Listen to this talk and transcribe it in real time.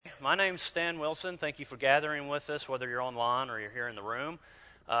My name's Stan Wilson. Thank you for gathering with us, whether you're online or you're here in the room.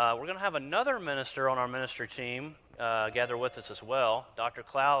 We're going to have another minister on our ministry team gather with us as well. Dr.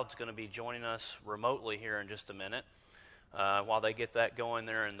 Cloud's going to be joining us remotely here in just a minute while they get that going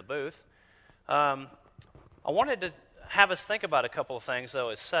there in the booth. I wanted to have us think about a couple of things, though,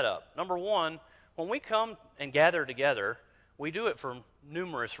 as setup. Number one, when we come and gather together, we do it for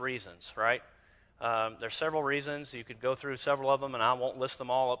numerous reasons, right? There's several reasons. You could go through several of them, and I won't list them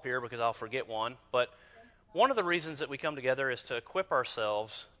all up here because I'll forget one. But one of the reasons that we come together is to equip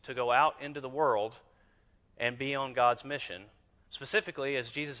ourselves to go out into the world and be on God's mission. Specifically, as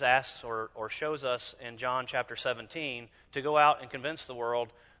Jesus asks or shows us in John chapter 17, to go out and convince the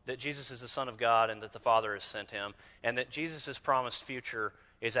world that Jesus is the Son of God and that the Father has sent him, and that Jesus' promised future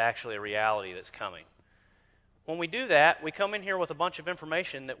is actually a reality that's coming. When we do that, we come in here with a bunch of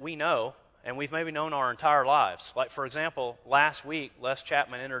information that we know, and we've maybe known our entire lives. Like, for example, last week, Les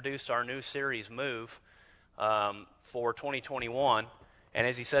Chapman introduced our new series, Move, for 2021. And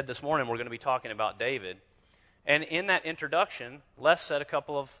as he said this morning, we're going to be talking about David. And in that introduction, Les said a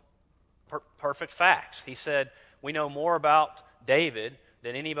couple of perfect facts. He said, we know more about David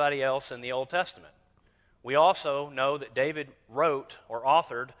than anybody else in the Old Testament. We also know that David wrote or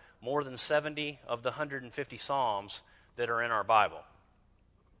authored more than 70 of the 150 Psalms that are in our Bible.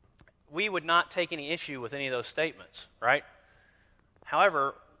 We would not take any issue with any of those statements, right?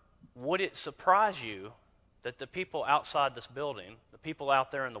 However, would it surprise you that the people outside this building, the people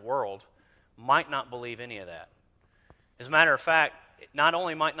out there in the world, might not believe any of that? As a matter of fact, not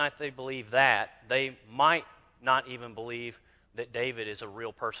only might not they believe that, they might not even believe that David is a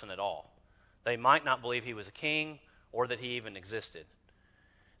real person at all. They might not believe he was a king or that he even existed.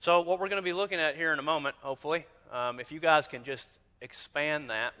 So what we're going to be looking at here in a moment, hopefully, if you guys can just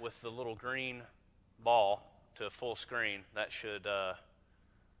expand that with the little green ball to full screen, that should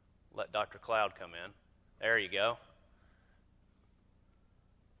let Dr. Cloud come in. There you go.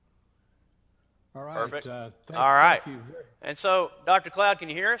 All right. Perfect. All right. Thank you. And so, Dr. Cloud, can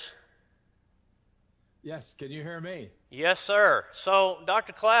you hear us? Yes. Can you hear me? Yes, sir. So,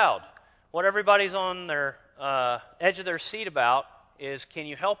 Dr. Cloud, what everybody's on their edge of their seat about is, can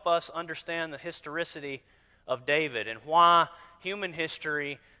you help us understand the historicity of David and why human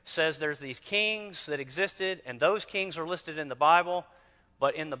history says there's these kings that existed, and those kings are listed in the Bible,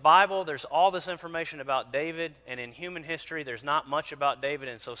 but in the Bible there's all this information about David, and in human history there's not much about David,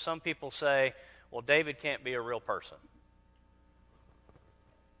 and so some people say, well, David can't be a real person.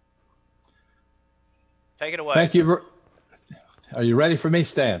 Take it away. Thank you. Are you ready for me,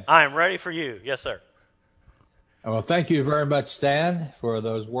 Stan? I am ready for you. Yes, sir. Well, thank you very much, Stan, for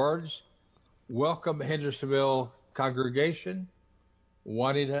those words. Welcome, Hendersonville congregation.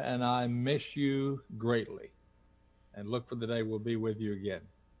 Juanita and I miss you greatly and look for the day we'll be with you again.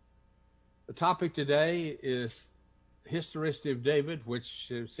 The topic today is historicity of David,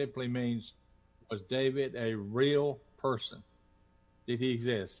 which simply means, was David a real person? Did he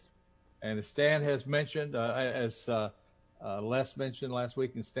exist? And as Stan has mentioned, as Les mentioned last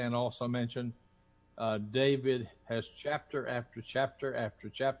week, and Stan also mentioned, David has chapter after chapter after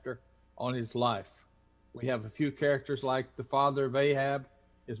chapter on his life. We have a few characters like the father of Ahab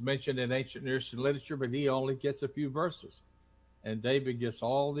is mentioned in ancient Near Eastern literature, but he only gets a few verses. And David gets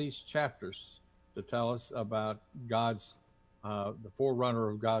all these chapters to tell us about God's, the forerunner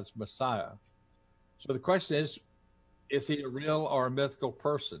of God's Messiah. So the question is he a real or a mythical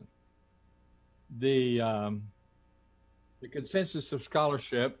person? The consensus of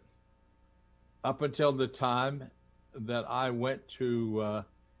scholarship up until the time that I went to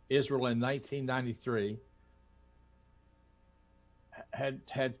Israel in 1993 had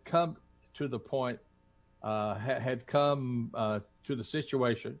come to the point, had come to the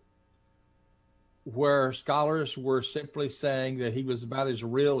situation where scholars were simply saying that he was about as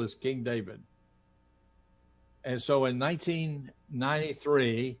real as King David. And so in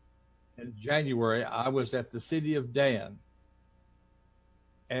 1993, in January, I was at the city of Dan.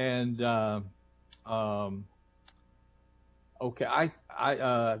 And I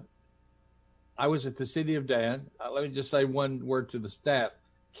was at the city of Dan. Let me just say one word to the staff.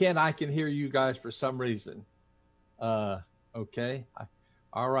 Ken, I can hear you guys for some reason. Okay.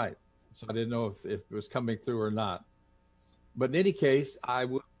 All right. So I didn't know if it was coming through or not. But in any case, I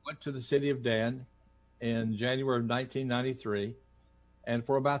went to the city of Dan in January of 1993. And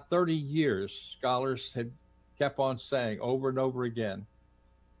for about 30 years, scholars had kept on saying over and over again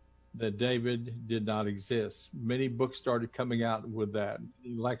that David did not exist. Many books started coming out with that.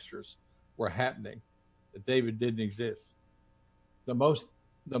 Many lectures were happening that David didn't exist. The most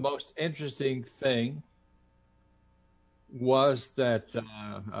interesting thing was that,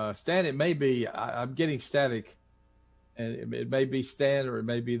 Stan, it may be, I'm getting static, and it may be Stan or it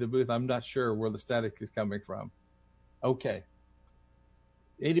may be the booth. I'm not sure where the static is coming from. Okay.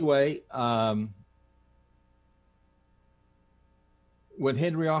 Anyway, when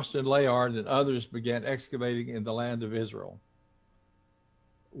Henry Austin Layard and others began excavating in the land of Israel,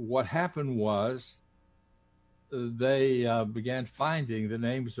 what happened was they began finding the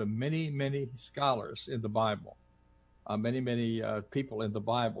names of many, many scholars in the Bible, many people in the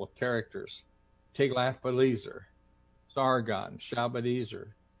Bible, characters, Tiglath-Pileser, Sargon,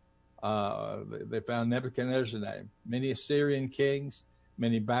 Shalmaneser. They found Nebuchadnezzar's name, many Assyrian kings,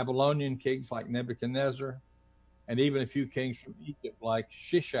 many Babylonian kings like Nebuchadnezzar, and even a few kings from Egypt like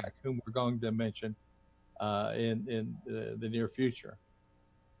Shishak, whom we're going to mention in the near future.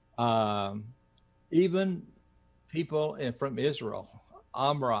 Even people from Israel,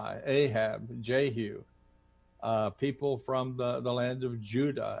 Omri, Ahab, Jehu, people from the land of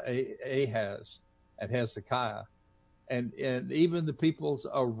Judah, Ahaz and Hezekiah, and even the peoples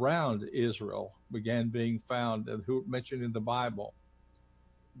around Israel began being found, who are mentioned in the Bible,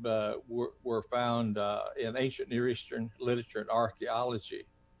 were found in ancient Near Eastern literature and archaeology.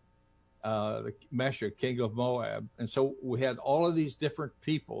 The Mesha, king of Moab. And so we had all of these different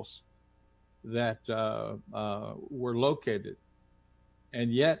peoples that were located.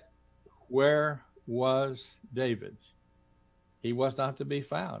 And yet, where was David? He was not to be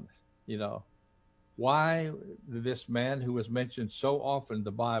found. You know, why this man who was mentioned so often in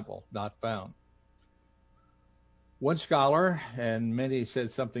the Bible not found? One scholar, and many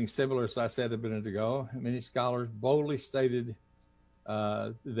said something similar as I said a minute ago, many scholars boldly stated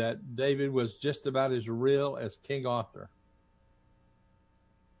that David was just about as real as King Arthur.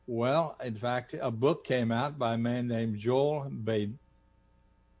 Well, in fact, a book came out by a man named Joel Baden,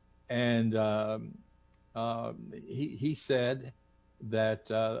 and he said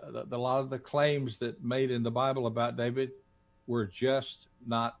that a lot of the claims that made in the Bible about David were just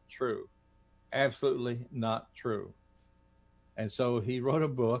not true. Absolutely not true. And so he wrote a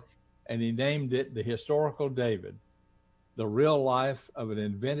book and he named it The Historical David, the real life of an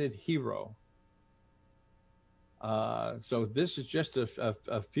invented hero. So this is just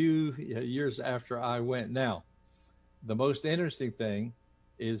a few years after I went. Now, the most interesting thing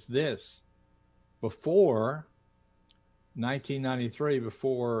is this. Before 1993,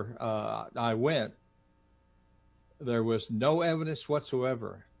 before I went, there was no evidence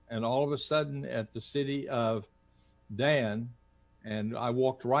whatsoever. And all of a sudden at the city of Dan, and I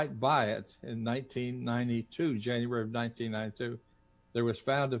walked right by it in 1992, January of 1992, there was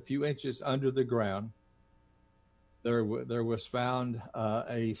found a few inches under the ground. There was found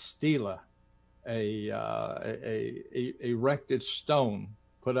a stela, a erected stone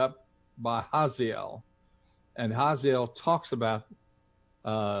put up by Haziel. And Haziel talks about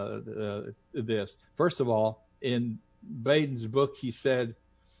this. First of all, in Baden's book, he said,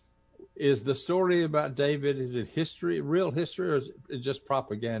 is the story about David, is it history, real history, or is it just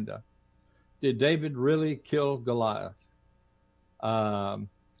propaganda? Did David really kill Goliath?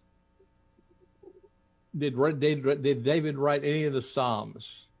 Did David write any of the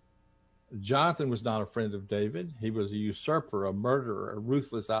Psalms? Jonathan was not a friend of David. He was a usurper, a murderer, a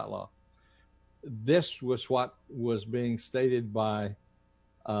ruthless outlaw. This was what was being stated by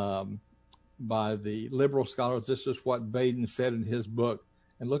the liberal scholars. This is what Baden said in his book.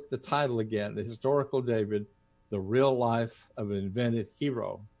 And look at the title again, The Historical David, the real life of an invented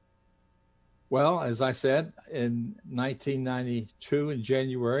hero. Well, as I said, in 1992 in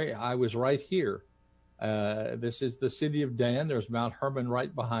January, I was right here. This is the city of Dan. There's Mount Hermon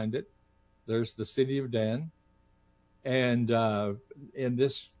right behind it. There's the city of Dan. And in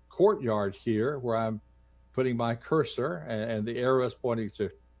this courtyard here, where I'm putting my cursor and the arrow is pointing to,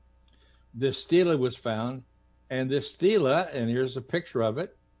 this stela was found. And this stela, and here's a picture of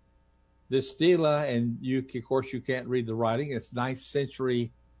it. This stela, and of course, you can't read the writing. It's 9th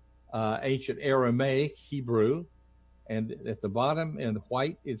century ancient Aramaic, Hebrew. And at the bottom in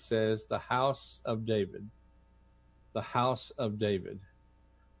white, it says, the house of David. The house of David.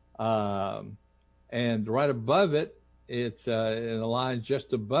 And right above it, it's in the line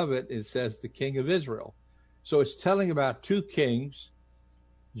just above it, it says the king of Israel. So it's telling about two kings,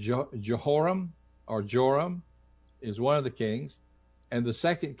 Jehoram or Joram is one of the kings, and the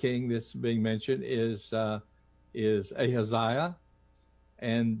second king that's being mentioned is Ahaziah,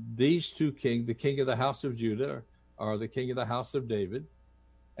 and these two kings, the king of the house of Judah, are the king of the house of David.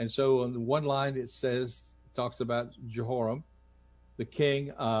 And so on one line it talks about Jehoram, the king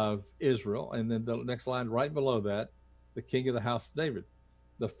of Israel, and then the next line right below that, the king of the house of David.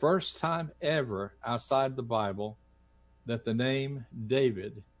 The first time ever outside the Bible that the name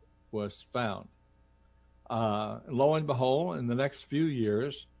David was found. Lo and behold, in the next few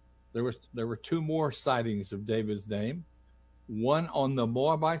years, there were two more sightings of David's name. One on the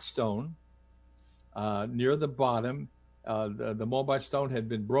Moabite stone near the bottom. The Moabite stone had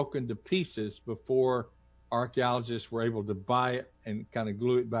been broken to pieces before archaeologists were able to buy it and kind of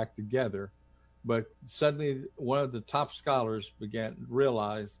glue it back together. But suddenly, one of the top scholars began to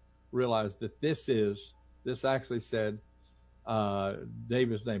realize that this actually said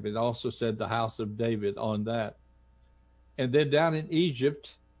David's name. It also said the house of David on that. And then down in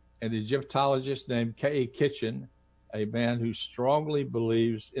Egypt, an Egyptologist named K.A. Kitchen, a man who strongly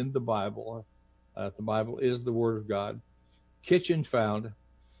believes in the Bible is the Word of God. Kitchen found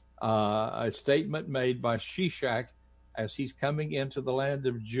a statement made by Shishak as he's coming into the land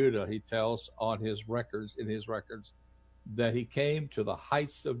of Judah. He tells in his records, that he came to the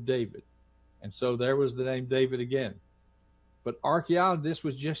heights of David. And so there was the name David again. But archaeology, this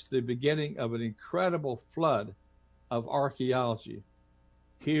was just the beginning of an incredible flood of archaeology.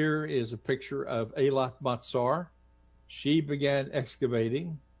 Here is a picture of Eilat Matsar. She began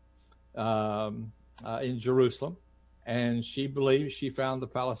excavating in Jerusalem, and she believes she found the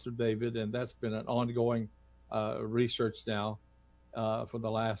Palace of David, and that's been an ongoing research now for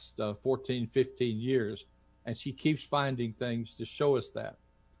the last 14, 15 years. And she keeps finding things to show us that.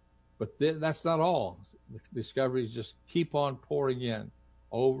 But that's not all. The discoveries just keep on pouring in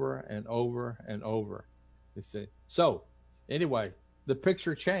over and over and over. You see. So anyway, the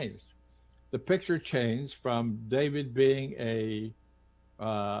picture changed. The picture changed from David being a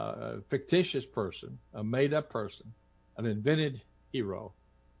fictitious person, a made-up person, an invented hero,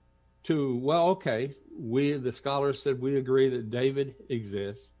 to, well, okay, the scholars said we agree that David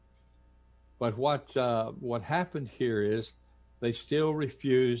exists, but what happened here is they still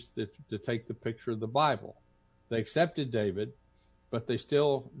refused to take the picture of the Bible. They accepted David, but they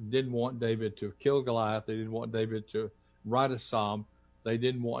still didn't want David to kill Goliath. They didn't want David to write a psalm. They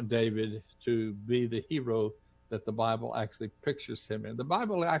didn't want David to be the hero that the Bible actually pictures him in. The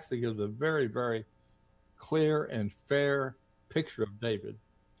Bible actually gives a very, very clear and fair picture of David.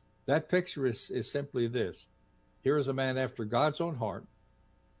 That picture is simply this. Here is a man after God's own heart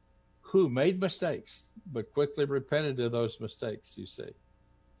who made mistakes, but quickly repented of those mistakes, you see.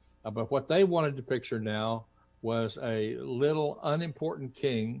 But what they wanted to picture now was a little unimportant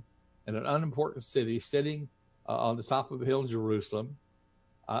king in an unimportant city sitting on the top of a hill in Jerusalem,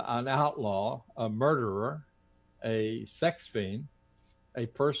 an outlaw, a murderer, a sex fiend, a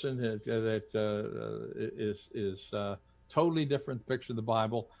person that is totally different picture of the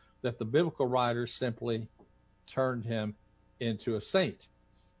Bible, that the biblical writers simply turned him into a saint.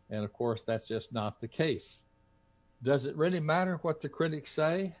 And of course, that's just not the case. Does it really matter what the critics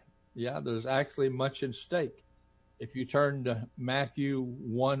say? Yeah, there's actually much at stake. If you turn to Matthew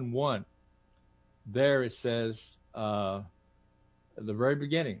 1:1, there it says, at the very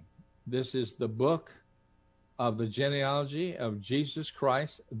beginning, this is the book of the genealogy of Jesus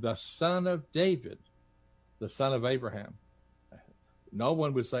Christ, the son of David, the son of Abraham. No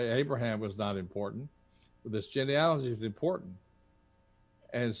one would say Abraham was not important, but this genealogy is important.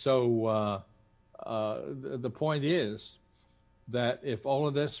 And so the point is that if all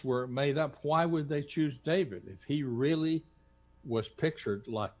of this were made up, why would they choose David? If he really was pictured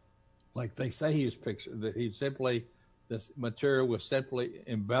like they say he was pictured, that this material was simply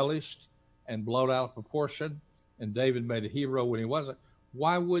embellished and blown out of proportion, and David made a hero when he wasn't,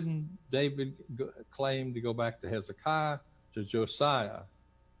 why wouldn't David claim to go back to Hezekiah, to Josiah,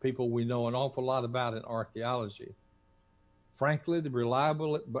 people we know an awful lot about in archaeology? Frankly, the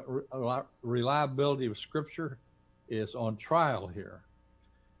reliability of Scripture is on trial here.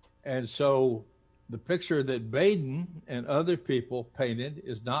 And so the picture that Baden and other people painted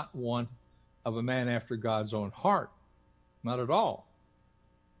is not one of a man after God's own heart, not at all,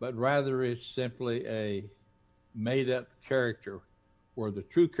 but rather it's simply a made-up character where the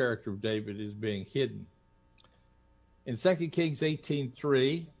true character of David is being hidden. In 2 Kings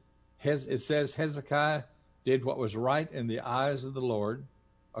 18:3, it says Hezekiah did what was right in the eyes of the Lord,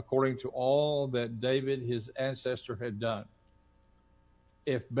 according to all that David, his ancestor, had done.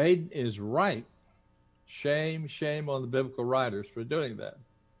 If Baden is right, shame on the biblical writers for doing that.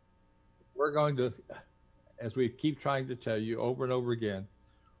 We're going to, as we keep trying to tell you over and over again,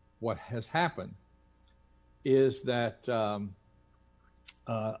 what has happened is that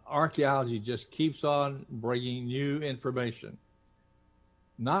archaeology just keeps on bringing new information.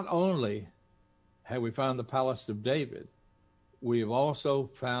 Not only have we found the Palace of David, we have also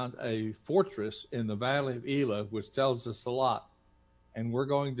found a fortress in the Valley of Elah, which tells us a lot. And we're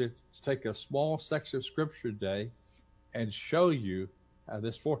going to take a small section of Scripture today and show you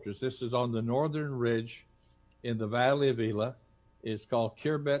this fortress. This is on the northern ridge in the Valley of Elah. It's called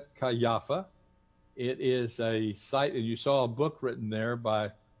Khirbet Qeiyafa. It is a site, and you saw a book written there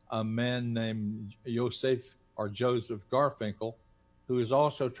by a man named Joseph Garfinkel, who is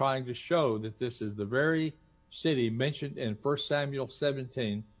also trying to show that this is the very city mentioned in 1 Samuel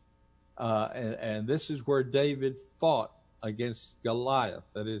 17, and this is where David fought against Goliath,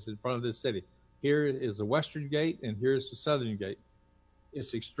 that is in front of this city. Here is the western gate, and here's the southern gate.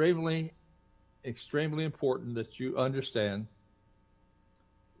 It's extremely, extremely important that you understand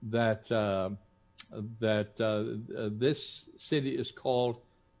that this city is called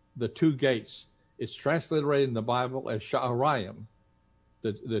the Two Gates. It's transliterated in the Bible as Sha'arayim,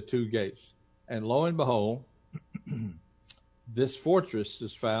 the two gates. And lo and behold, this fortress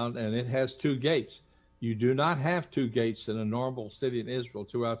is found, and it has two gates. You do not have two gates in a normal city in Israel,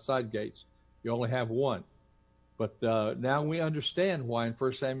 two outside gates. You only have one. But now we understand why in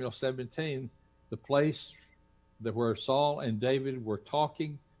 1 Samuel 17, the place where Saul and David were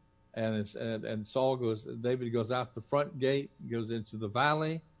talking, and David goes out the front gate, goes into the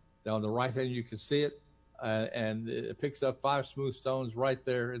valley. Down the right hand, you can see it, and it picks up 5 smooth stones right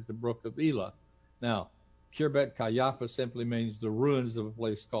there at the brook of Elah. Now, Khirbet Qeiyafa simply means the ruins of a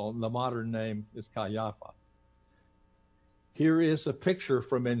place called, the modern name is Qeiyafa. Here is a picture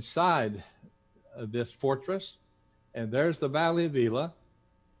from inside this fortress, and there's the Valley of Elah.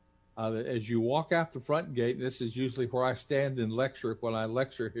 As you walk out the front gate, this is usually where I stand and lecture when I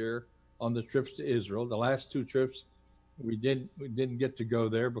lecture here on the trips to Israel. The last 2 trips, we didn't get to go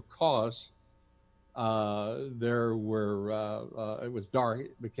there because it was dark.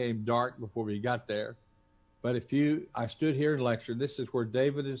 It became dark before we got there. But I stood here and lectured. This is where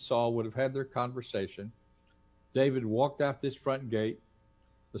David and Saul would have had their conversation. David walked out this front gate,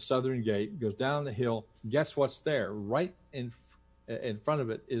 the southern gate, goes down the hill. Guess what's there? Right in front of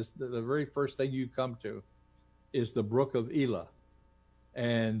it is the very first thing you come to is the brook of Elah.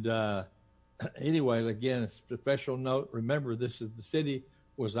 And anyway, again, a special note. Remember, the city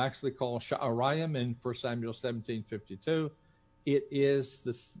was actually called Sha'arayim in 1 Samuel 17:52.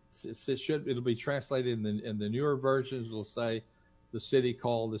 It'll be translated in the newer versions. It'll say the city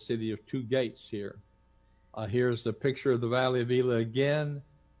called the city of two gates here. Here's the picture of the Valley of Elah again.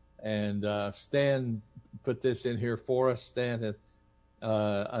 And Stan put this in here for us. Stan has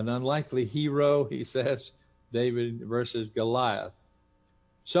an unlikely hero, he says, David versus Goliath.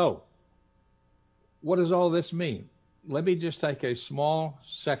 So, what does all this mean? Let me just take a small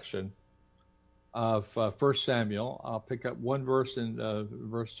section of 1 Samuel. I'll pick up one verse in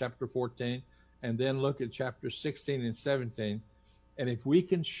chapter 14, and then look at chapter 16 and 17. And if we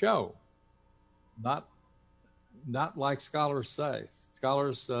can show, not like scholars say,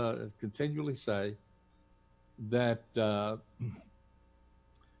 scholars continually say that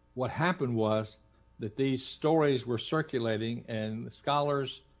what happened was that these stories were circulating, and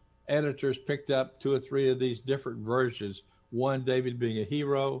scholars, editors picked up 2 or 3 of these different versions. One, David being a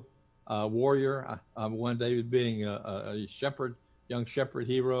hero, warrior. One, David being a shepherd, young shepherd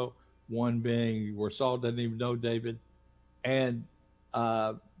hero. One being where Saul doesn't even know David, and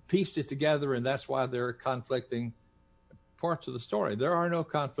pieced it together, and that's why there are conflicting parts of the story. There are no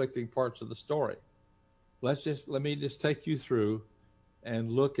conflicting parts of the story. Let me just take you through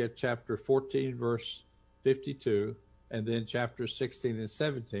and look at chapter 14, verse 52, and then chapter 16 and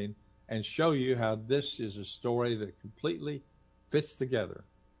 17, and show you how this is a story that completely fits together.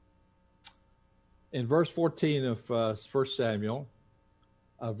 In verse 14 of 1 Samuel,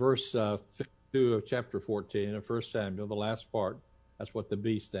 verse 52 of chapter 14 of 1 Samuel, the last part, that's what the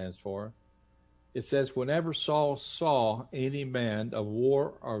B stands for. It says, whenever Saul saw any man of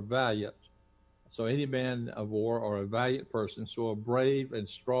war or valiant, so any man of war or a valiant person, so a brave and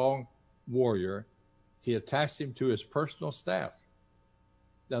strong warrior, he attached him to his personal staff.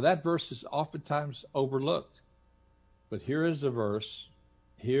 Now that verse is oftentimes overlooked, but here is the verse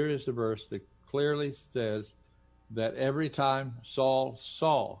that clearly says that every time Saul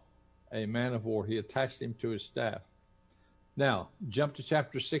saw a man of war, he attached him to his staff. Now, jump to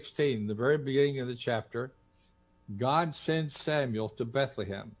chapter 16, the very beginning of the chapter. God sends Samuel to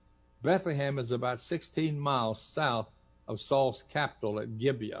Bethlehem. Bethlehem is about 16 miles south of Saul's capital at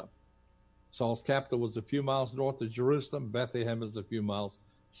Gibeah. Saul's capital was a few miles north of Jerusalem. Bethlehem is a few miles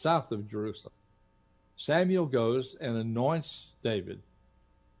south of Jerusalem. Samuel goes and anoints David.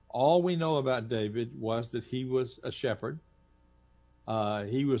 All we know about David was that he was a shepherd.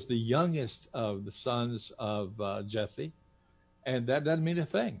 He was the youngest of the sons of Jesse, and that doesn't mean a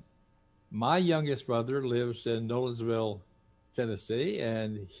thing. My youngest brother lives in Nolensville, Tennessee,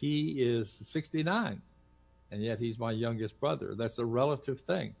 and he is 69. and yet he's my youngest brother. That's a relative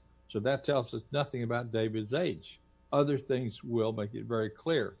thing. So that tells us nothing about David's age. Other things will make it very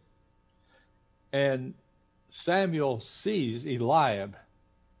clear. And Samuel sees Eliab,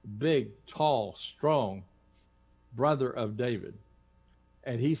 big, tall, strong brother of David.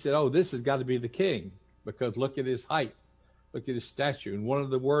 And he said, oh, this has got to be the king, because look at his height, look at his stature. And one of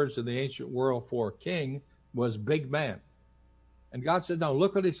the words in the ancient world for king was big man. And God said, no,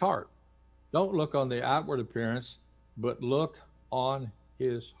 look at his heart. Don't look on the outward appearance, but look on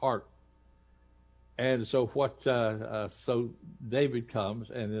his heart. And so so David comes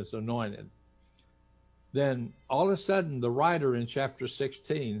and is anointed. Then all of a sudden, the writer in chapter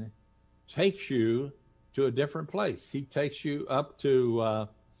 16 takes you to a different place. He takes you up to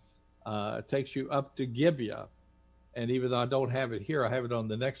Gibeah. And even though I don't have it here, I have it on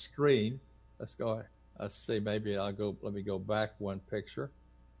the next screen. Let's see, maybe let me go back one picture.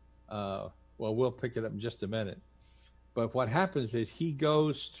 Well, we'll pick it up in just a minute. But what happens is he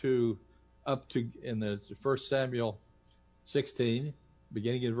goes in the 1 Samuel 16,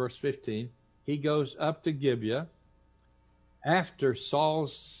 beginning in verse 15, he goes up to Gibeah after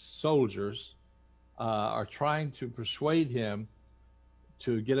Saul's soldiers are trying to persuade him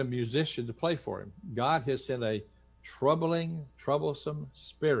to get a musician to play for him. God has sent a troublesome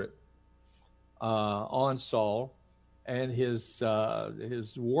spirit on Saul, and his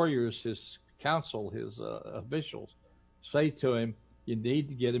warriors, his council, his officials say to him, you need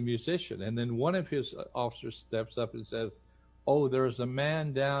to get a musician. And then one of his officers steps up and says, oh, there's a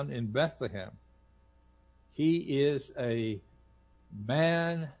man down in Bethlehem. He is a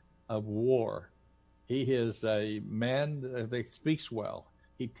man of war. He is a man that speaks well.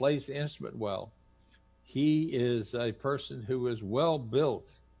 He plays the instrument well. He is a person who is well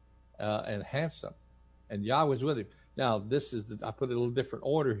built and handsome. And Yahweh's with him. Now, I put it in a little different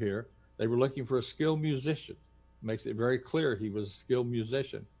order here. They were looking for a skilled musician. Makes it very clear he was a skilled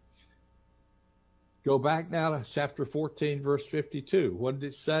musician. Go back now to chapter 14, verse 52. What did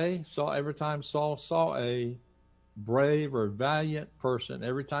it say? Every time Saul saw a brave or valiant person,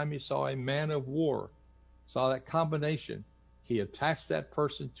 every time he saw a man of war, saw that combination, he attached that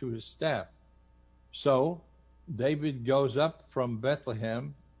person to his staff. So David goes up from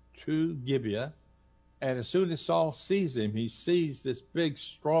Bethlehem to Gibeah, and as soon as Saul sees him, he sees this big,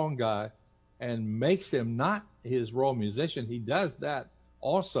 strong guy and makes him not his royal musician. He does that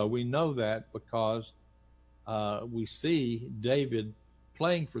also. We know that because we see David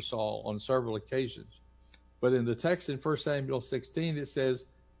playing for Saul on several occasions. But in the text in 1 Samuel 16, it says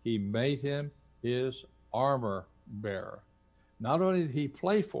he made him his armor bearer. Not only did he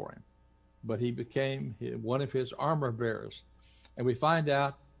play for him, but he became one of his armor bearers. And we find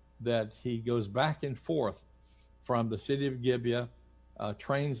out that he goes back and forth from the city of Gibeah,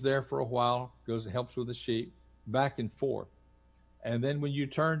 trains there for a while, goes and helps with the sheep, back and forth. And then when you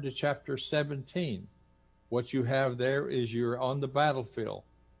turn to chapter 17, what you have there is you're on the battlefield.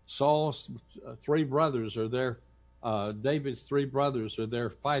 Saul's three brothers are there. David's three brothers are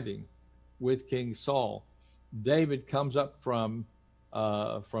there fighting with King Saul. David comes up from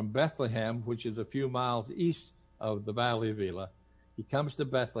Bethlehem, which is a few miles east of the Valley of Elah. He comes to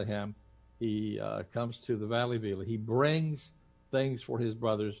Bethlehem. He comes to the Valley of Elah. He brings things for his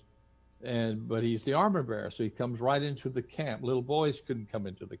brothers, but he's the armor bearer, so he comes right into the camp. Little boys couldn't come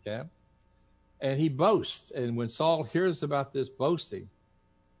into the camp. And he boasts. And when Saul hears about this boasting,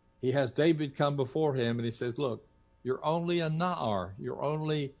 he has David come before him, and he says, look, you're only a Na'ar. You're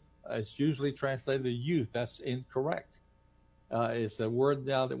only, it's usually translated a youth. That's incorrect. It's a word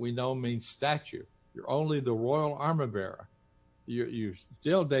now that we know means statue. You're only the royal armor bearer. You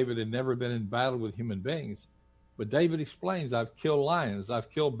still, David had never been in battle with human beings. But David explains, I've killed lions, I've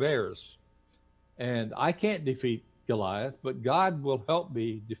killed bears, and I can't defeat Goliath, but God will help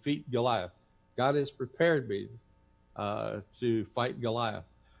me defeat Goliath. God has prepared me to fight Goliath.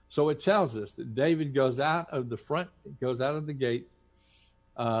 So it tells us that David goes out of the front, goes out of the gate,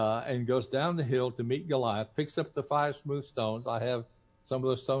 and goes down the hill to meet Goliath, picks up the 5 smooth stones. I have some of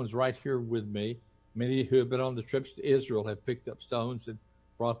those stones right here with me. Many who have been on the trips to Israel have picked up stones and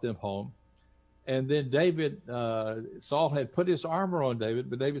brought them home. And then Saul had put his armor on David,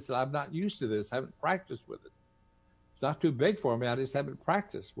 but David said, I'm not used to this. I haven't practiced with it. It's not too big for me. I just haven't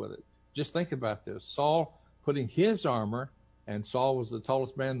practiced with it. Just think about this. Saul putting his armor, and Saul was the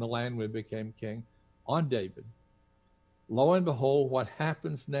tallest man in the land when he became king, on David. Lo and behold, what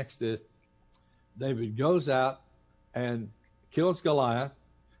happens next is David goes out and kills Goliath,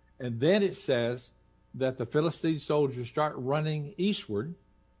 and then it says that the Philistine soldiers start running westward,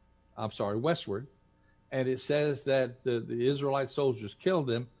 and it says that the Israelite soldiers killed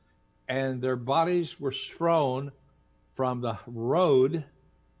them, and their bodies were thrown from the road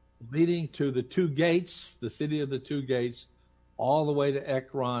leading to the two gates, the city of the two gates, all the way to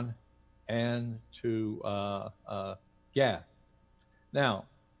Ekron and to Gath. Now,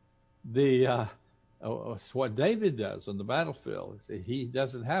 what David does on the battlefield, he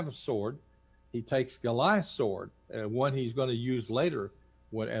doesn't have a sword. He takes Goliath's sword, one he's going to use later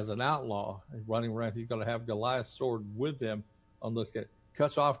as an outlaw, running around. He's going to have Goliath's sword with him on this guy.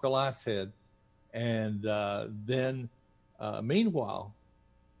 Cuts off Goliath's head, and then meanwhile,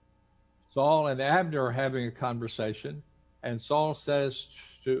 Saul and Abner are having a conversation, and Saul says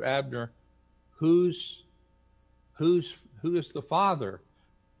to Abner, "Who is the father?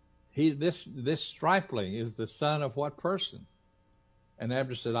 This stripling is the son of what person?" And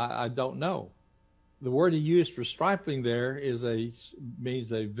Abner said, I don't know. The word he used for stripling there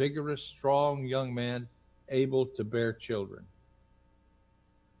means a vigorous, strong young man able to bear children.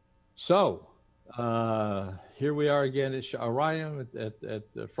 So here we are again at Sha'araim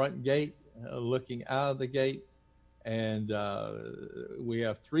at the front gate, looking out of the gate, and we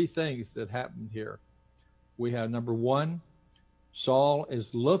have three things that happened here. We have, number one, Saul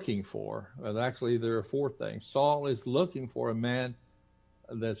is looking for, actually there are four things. Saul is looking for a man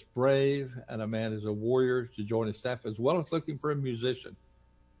that's brave and a man is a warrior to join his staff, as well as looking for a musician.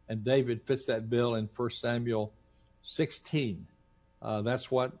 And David fits that bill in 1 Samuel 16.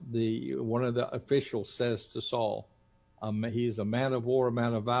 That's what one of the officials says to Saul. He's a man of war, a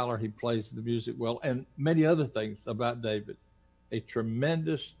man of valor. He plays the music well, and many other things about David. A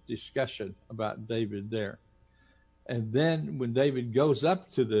tremendous discussion about David there. And then when David goes up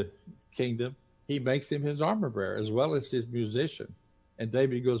to the kingdom, he makes him his armor bearer as well as his musician. And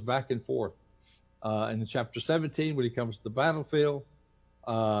David goes back and forth. In chapter 17, when he comes to the battlefield,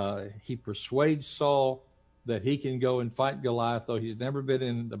 he persuades Saul that he can go and fight Goliath, though he's never been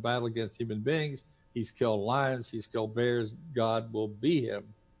in a battle against human beings. He's killed lions, he's killed bears. God will be him.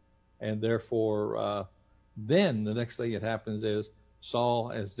 And therefore, then the next thing that happens is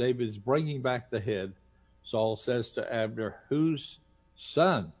Saul, as David is bringing back the head, Saul says to Abner, "Whose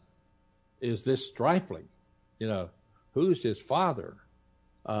son is this stripling? Who's his father?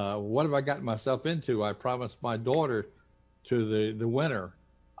 What have I gotten myself into? I promised my daughter to the winner.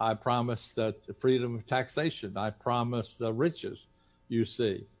 I promised the freedom of taxation. I promised the riches, you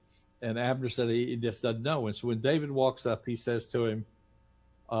see." And Abner said he just doesn't know. And so when David walks up, he says to him,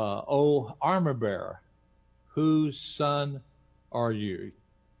 "O armor bearer, whose son are you?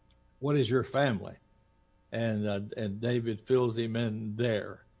 What is your family?" And David fills him in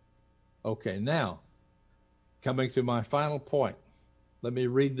there. Okay, now, coming to my final point, let me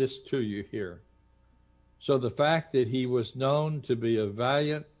read this to you here. So the fact that he was known to be a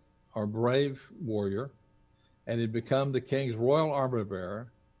valiant or brave warrior and had become the king's royal armor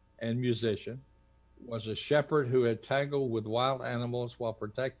bearer and musician, was a shepherd who had tangled with wild animals while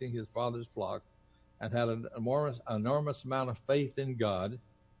protecting his father's flocks, and had an enormous amount of faith in God.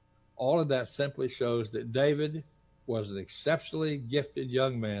 All of that simply shows that David was an exceptionally gifted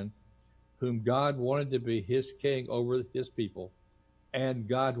young man whom God wanted to be his king over his people, and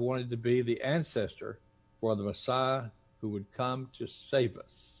God wanted to be the ancestor for the Messiah who would come to save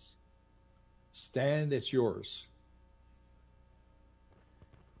us. Stand, it's yours.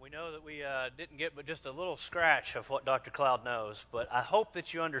 We know that we didn't get but just a little scratch of what Dr. Cloud knows, but I hope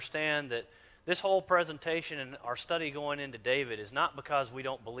that you understand that this whole presentation and our study going into David is not because we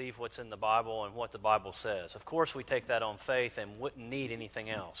don't believe what's in the Bible and what the Bible says. Of course, we take that on faith and wouldn't need anything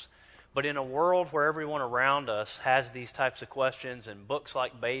else. But in a world where everyone around us has these types of questions and books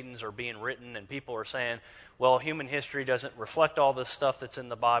like Baden's are being written and people are saying, well, human history doesn't reflect all this stuff that's in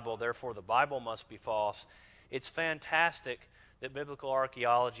the Bible, therefore the Bible must be false, it's fantastic that biblical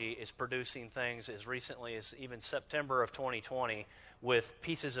archaeology is producing things as recently as even September of 2020 with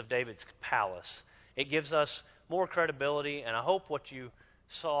pieces of David's palace. It gives us more credibility, and I hope what you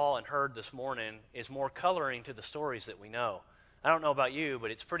saw and heard this morning is more coloring to the stories that we know. I don't know about you, but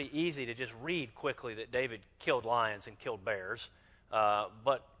it's pretty easy to just read quickly that David killed lions and killed bears.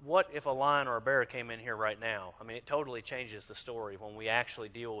 But what if a lion or a bear came in here right now? I mean, it totally changes the story when we actually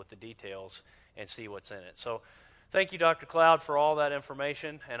deal with the details and see what's in it. So thank you, Dr. Cloud, for all that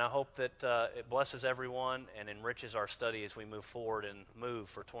information, and I hope that it blesses everyone and enriches our study as we move forward and move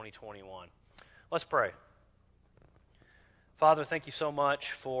for 2021. Let's pray. Father, thank you so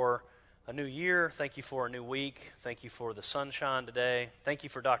much for a new year. Thank you for a new week. Thank you for the sunshine today. Thank you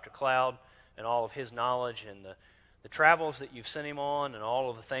for Dr. Cloud and all of his knowledge and the travels that you've sent him on and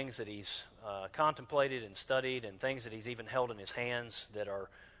all of the things that he's contemplated and studied and things that he's even held in his hands that are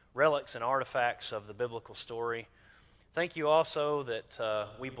relics and artifacts of the biblical story. Thank you also that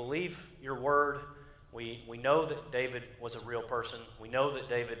we believe your word. We know that David was a real person. We know that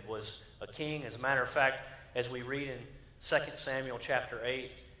David was a king. As a matter of fact, as we read in 2 Samuel chapter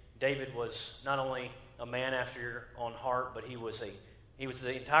 8, David was not only a man after your own heart, but he was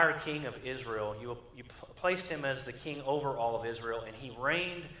the entire king of Israel. You placed him as the king over all of Israel, and he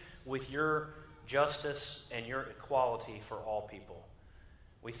reigned with your justice and your equality for all people.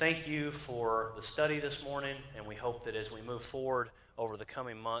 We thank you for the study this morning, and we hope that as we move forward over the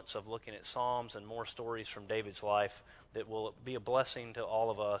coming months of looking at Psalms and more stories from David's life, that will be a blessing to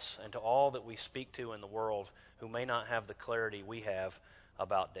all of us and to all that we speak to in the world who may not have the clarity we have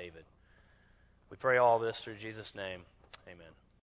about David. We pray all this through Jesus' name. Amen.